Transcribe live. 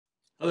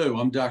Hello,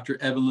 I'm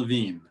Dr. Evan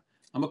Levine.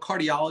 I'm a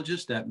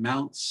cardiologist at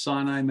Mount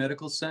Sinai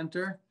Medical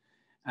Center,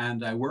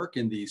 and I work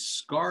in the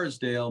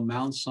Scarsdale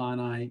Mount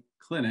Sinai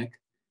Clinic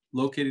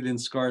located in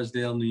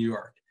Scarsdale, New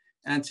York.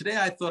 And today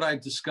I thought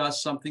I'd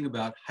discuss something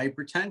about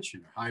hypertension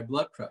or high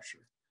blood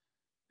pressure,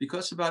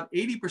 because about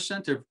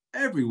 80% of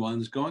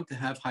everyone's going to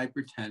have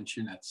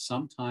hypertension at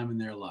some time in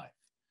their life.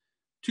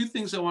 Two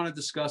things I want to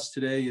discuss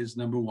today is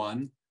number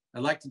one,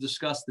 I'd like to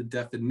discuss the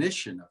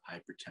definition of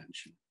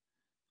hypertension,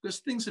 because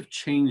things have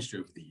changed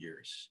over the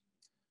years.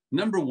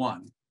 Number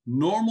one,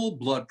 normal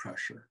blood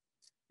pressure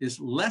is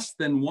less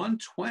than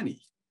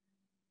 120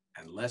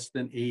 and less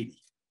than 80.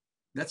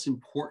 That's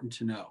important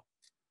to know.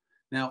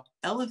 Now,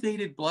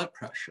 elevated blood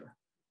pressure,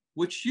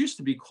 which used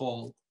to be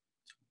called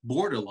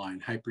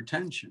borderline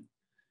hypertension,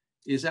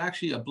 is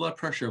actually a blood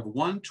pressure of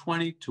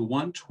 120 to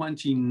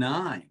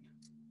 129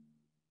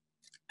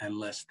 and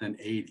less than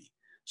 80.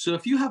 So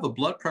if you have a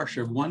blood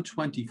pressure of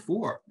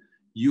 124,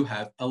 you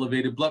have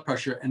elevated blood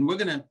pressure. And we're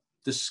going to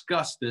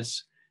discuss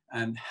this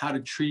and how to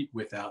treat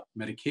without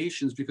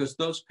medications, because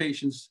those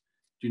patients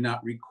do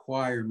not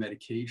require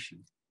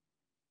medication.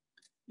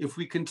 If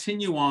we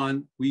continue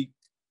on, we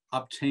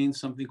obtain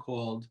something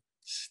called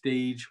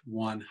stage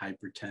 1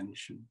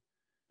 hypertension.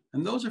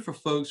 And those are for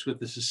folks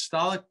with a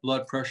systolic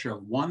blood pressure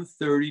of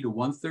 130 to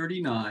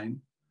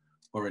 139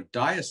 or a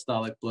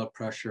diastolic blood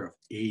pressure of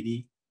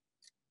 80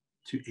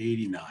 to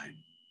 89.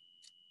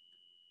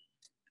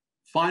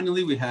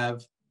 Finally, we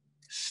have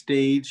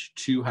stage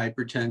 2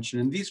 hypertension,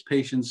 and these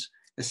patients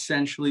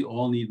essentially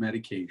all need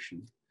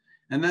medication.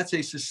 And that's a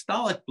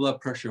systolic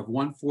blood pressure of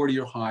 140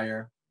 or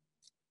higher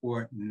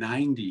or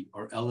 90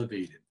 or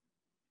elevated.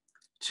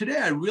 Today,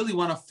 I really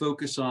want to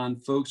focus on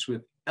folks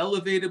with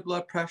elevated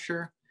blood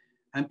pressure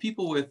and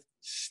people with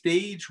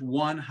stage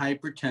 1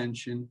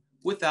 hypertension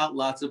without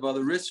lots of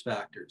other risk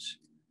factors.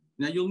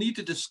 Now, you'll need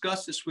to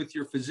discuss this with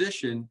your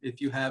physician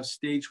if you have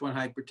stage 1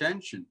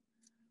 hypertension.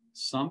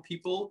 Some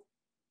people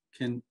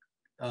can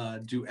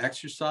do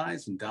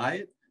exercise and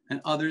diet,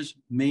 and others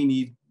may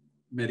need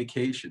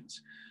medications.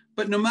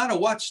 But no matter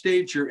what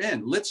stage you're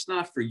in, let's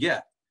not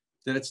forget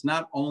that it's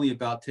not only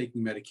about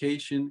taking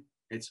medication,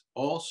 it's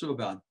also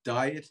about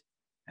diet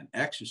and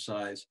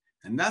exercise.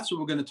 And that's what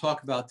we're going to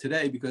talk about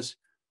today, because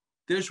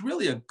there's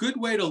really a good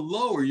way to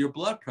lower your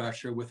blood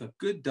pressure with a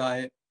good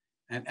diet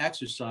and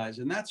exercise.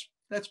 And that's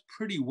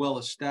pretty well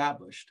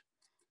established.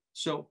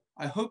 So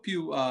I hope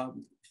you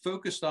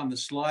focused on the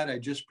slide I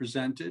just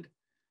presented.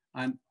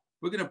 And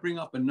we're going to bring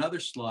up another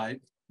slide,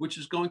 which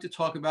is going to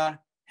talk about,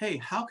 hey,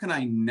 how can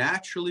I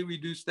naturally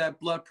reduce that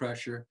blood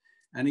pressure?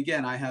 And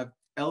again, I have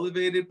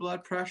elevated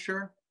blood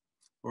pressure,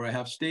 or I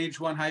have stage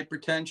 1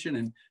 hypertension,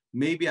 and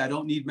maybe I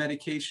don't need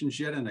medications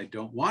yet, and I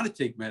don't want to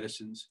take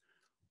medicines.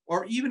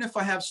 Or even if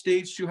I have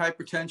stage 2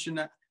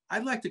 hypertension,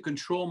 I'd like to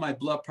control my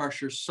blood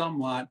pressure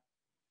somewhat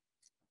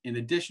in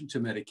addition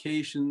to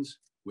medications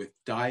with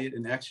diet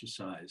and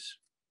exercise.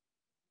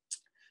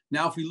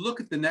 Now, if we look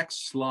at the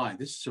next slide,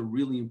 this is a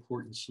really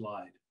important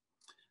slide.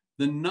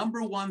 The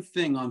number one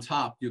thing on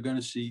top you're going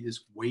to see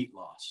is weight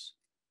loss.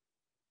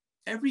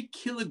 Every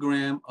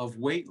kilogram of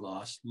weight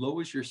loss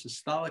lowers your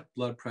systolic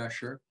blood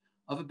pressure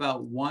of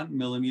about 1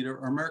 millimeter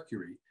of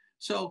mercury.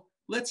 So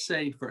let's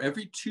say for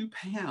every 2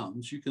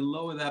 pounds, you can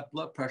lower that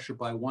blood pressure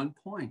by 1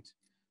 point.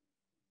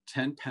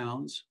 10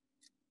 pounds,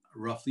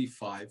 roughly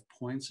 5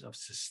 points of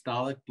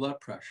systolic blood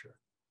pressure.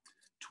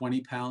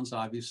 20 pounds,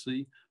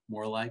 obviously,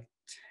 more like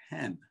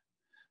 10.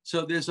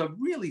 So there's a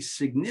really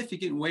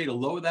significant way to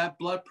lower that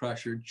blood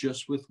pressure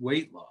just with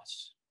weight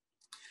loss.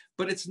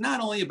 But it's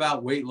not only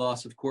about weight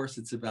loss, of course,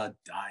 it's about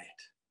diet.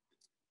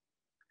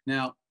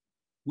 Now,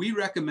 we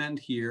recommend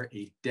here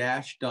a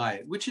DASH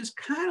diet, which is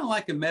kind of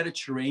like a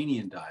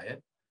Mediterranean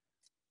diet.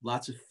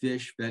 Lots of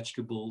fish,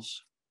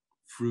 vegetables,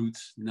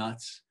 fruits,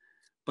 nuts.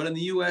 But in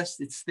the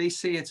US, they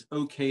say it's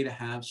okay to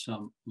have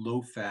some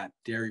low-fat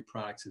dairy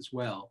products as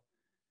well.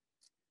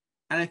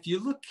 And if you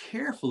look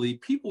carefully,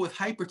 people with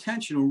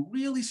hypertension will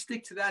really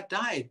stick to that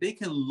diet. They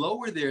can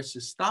lower their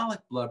systolic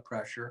blood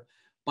pressure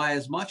by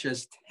as much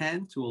as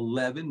 10 to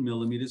 11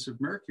 millimeters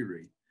of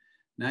mercury.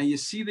 Now you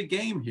see the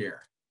game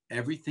here.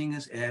 Everything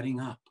is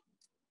adding up.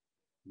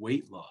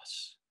 Weight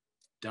loss,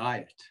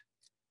 diet.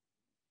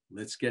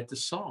 Let's get to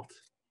salt.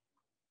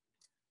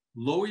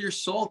 Lower your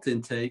salt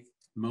intake.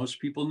 Most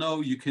people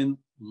know you can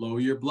lower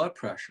your blood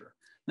pressure.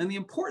 And the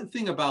important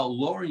thing about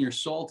lowering your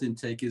salt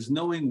intake is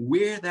knowing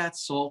where that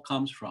salt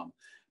comes from.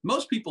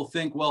 Most people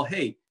think, well,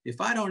 hey,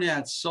 if I don't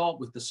add salt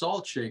with the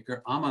salt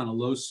shaker, I'm on a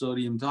low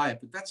sodium diet,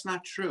 but that's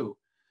not true.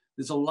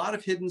 There's a lot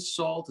of hidden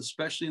salt,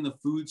 especially in the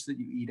foods that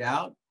you eat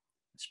out,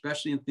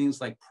 especially in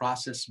things like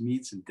processed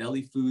meats and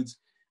deli foods.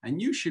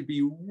 And you should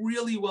be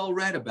really well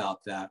read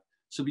about that.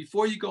 So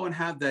before you go and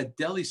have that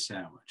deli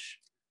sandwich,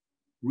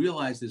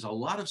 realize there's a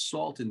lot of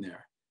salt in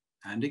there.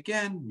 And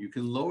again, you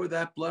can lower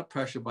that blood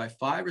pressure by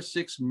 5 or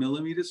 6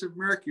 millimeters of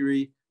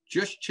mercury,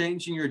 just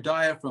changing your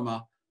diet from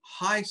a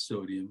high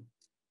sodium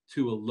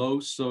to a low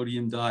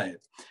sodium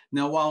diet.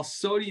 Now, while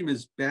sodium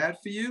is bad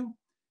for you,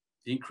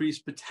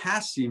 increased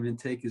potassium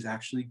intake is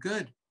actually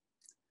good.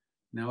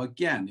 Now,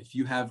 again, if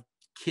you have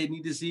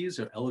kidney disease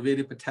or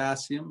elevated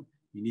potassium,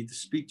 you need to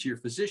speak to your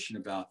physician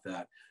about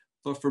that.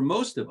 But for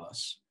most of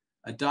us,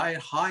 a diet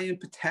high in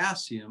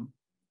potassium,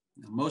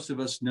 most of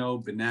us know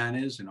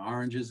bananas and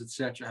oranges,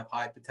 etc., have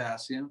high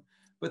potassium.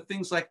 But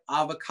things like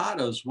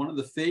avocados, one of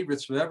the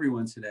favorites for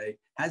everyone today,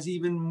 has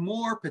even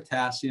more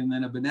potassium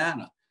than a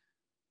banana.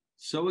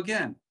 So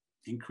again,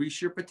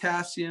 increase your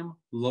potassium,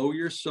 lower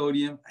your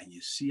sodium, and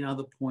you see how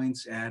the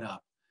points add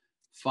up.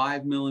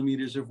 5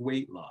 millimeters of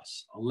weight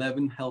loss,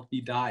 11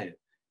 healthy diet,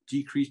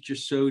 decrease your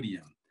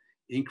sodium,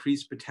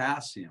 increase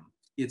potassium.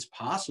 It's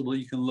possible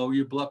you can lower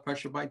your blood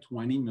pressure by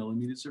 20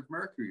 millimeters of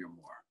mercury or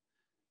more.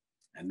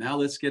 And now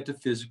let's get to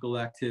physical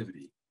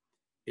activity.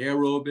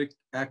 Aerobic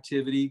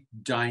activity,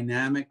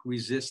 dynamic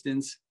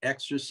resistance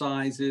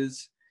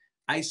exercises,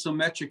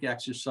 isometric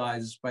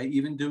exercises by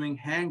even doing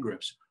hand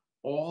grips.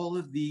 All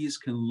of these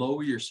can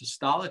lower your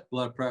systolic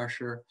blood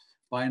pressure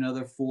by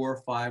another 4,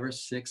 5, or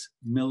 6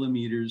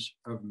 millimeters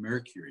of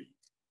mercury.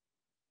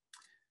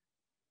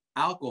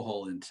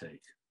 Alcohol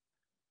intake.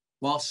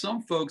 While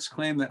some folks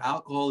claim that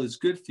alcohol is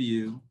good for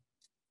you,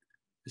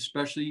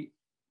 especially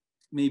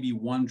maybe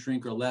 1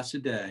 drink or less a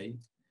day,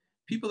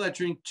 people that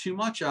drink too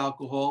much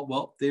alcohol,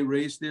 well, they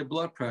raise their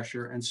blood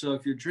pressure. And so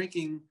if you're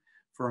drinking,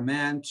 for a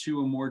man, 2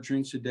 or more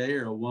drinks a day,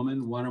 or a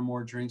woman, 1 or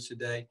more drinks a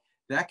day,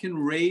 that can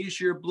raise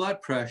your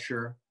blood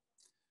pressure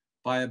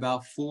by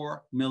about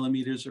 4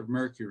 millimeters of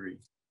mercury.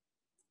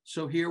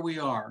 So here we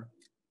are,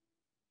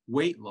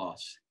 weight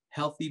loss,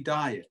 healthy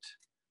diet,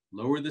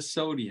 lower the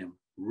sodium,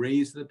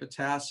 raise the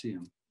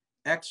potassium,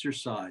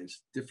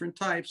 exercise, different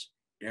types,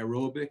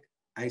 aerobic,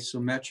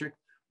 isometric,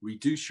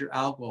 reduce your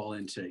alcohol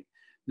intake.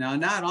 Now,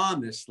 not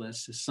on this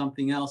list is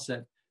something else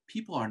that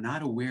people are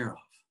not aware of.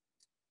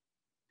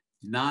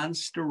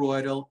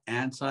 Non-steroidal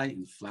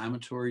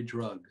anti-inflammatory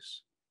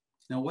drugs.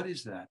 Now, what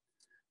is that?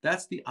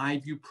 That's the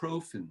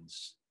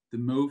ibuprofens, the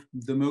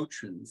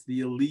Motrins,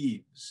 the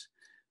Aleve,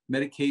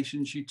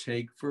 medications you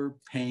take for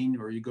pain,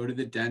 or you go to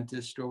the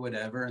dentist or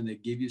whatever, and they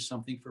give you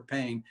something for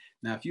pain.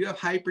 Now, if you have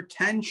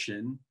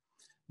hypertension,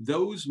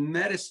 those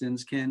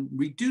medicines can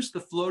reduce the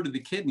flow to the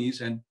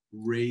kidneys and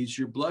raise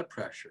your blood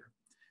pressure.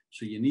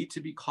 So you need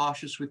to be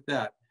cautious with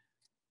that.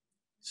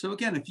 So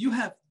again, if you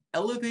have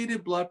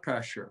elevated blood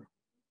pressure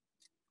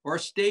or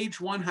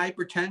stage 1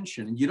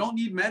 hypertension, and you don't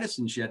need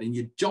medicines yet, and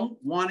you don't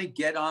want to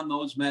get on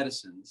those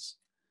medicines,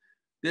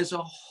 there's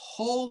a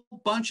whole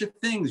bunch of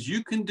things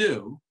you can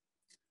do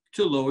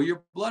to lower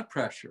your blood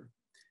pressure.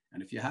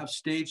 And if you have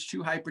stage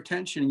 2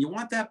 hypertension and you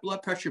want that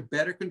blood pressure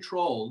better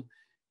controlled,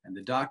 and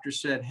the doctor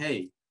said,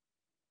 hey,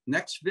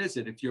 next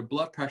visit, if your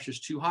blood pressure is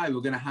too high,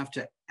 we're going to have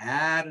to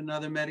add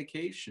another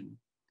medication.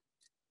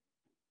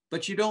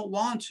 But you don't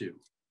want to.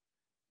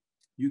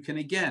 You can,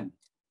 again,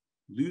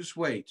 lose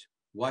weight,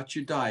 watch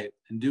your diet,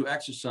 and do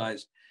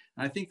exercise.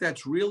 And I think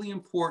that's really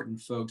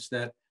important, folks,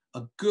 that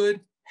a good,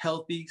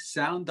 healthy,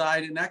 sound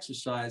diet and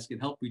exercise can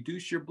help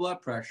reduce your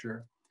blood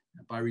pressure.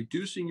 And by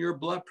reducing your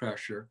blood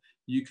pressure,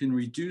 you can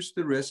reduce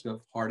the risk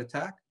of heart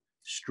attack,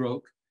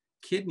 stroke,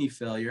 kidney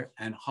failure,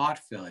 and heart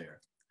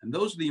failure. And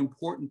those are the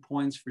important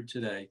points for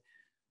today.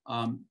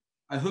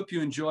 I hope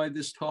you enjoyed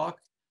this talk.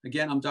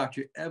 Again, I'm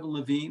Dr. Evan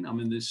Levine. I'm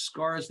in the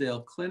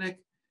Scarsdale Clinic,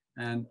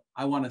 and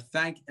I want to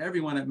thank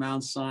everyone at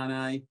Mount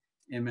Sinai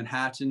in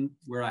Manhattan,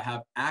 where I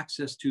have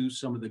access to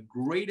some of the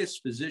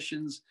greatest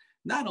physicians,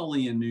 not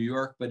only in New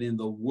York, but in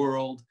the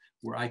world,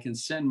 where I can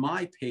send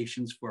my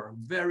patients for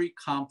very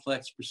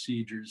complex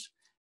procedures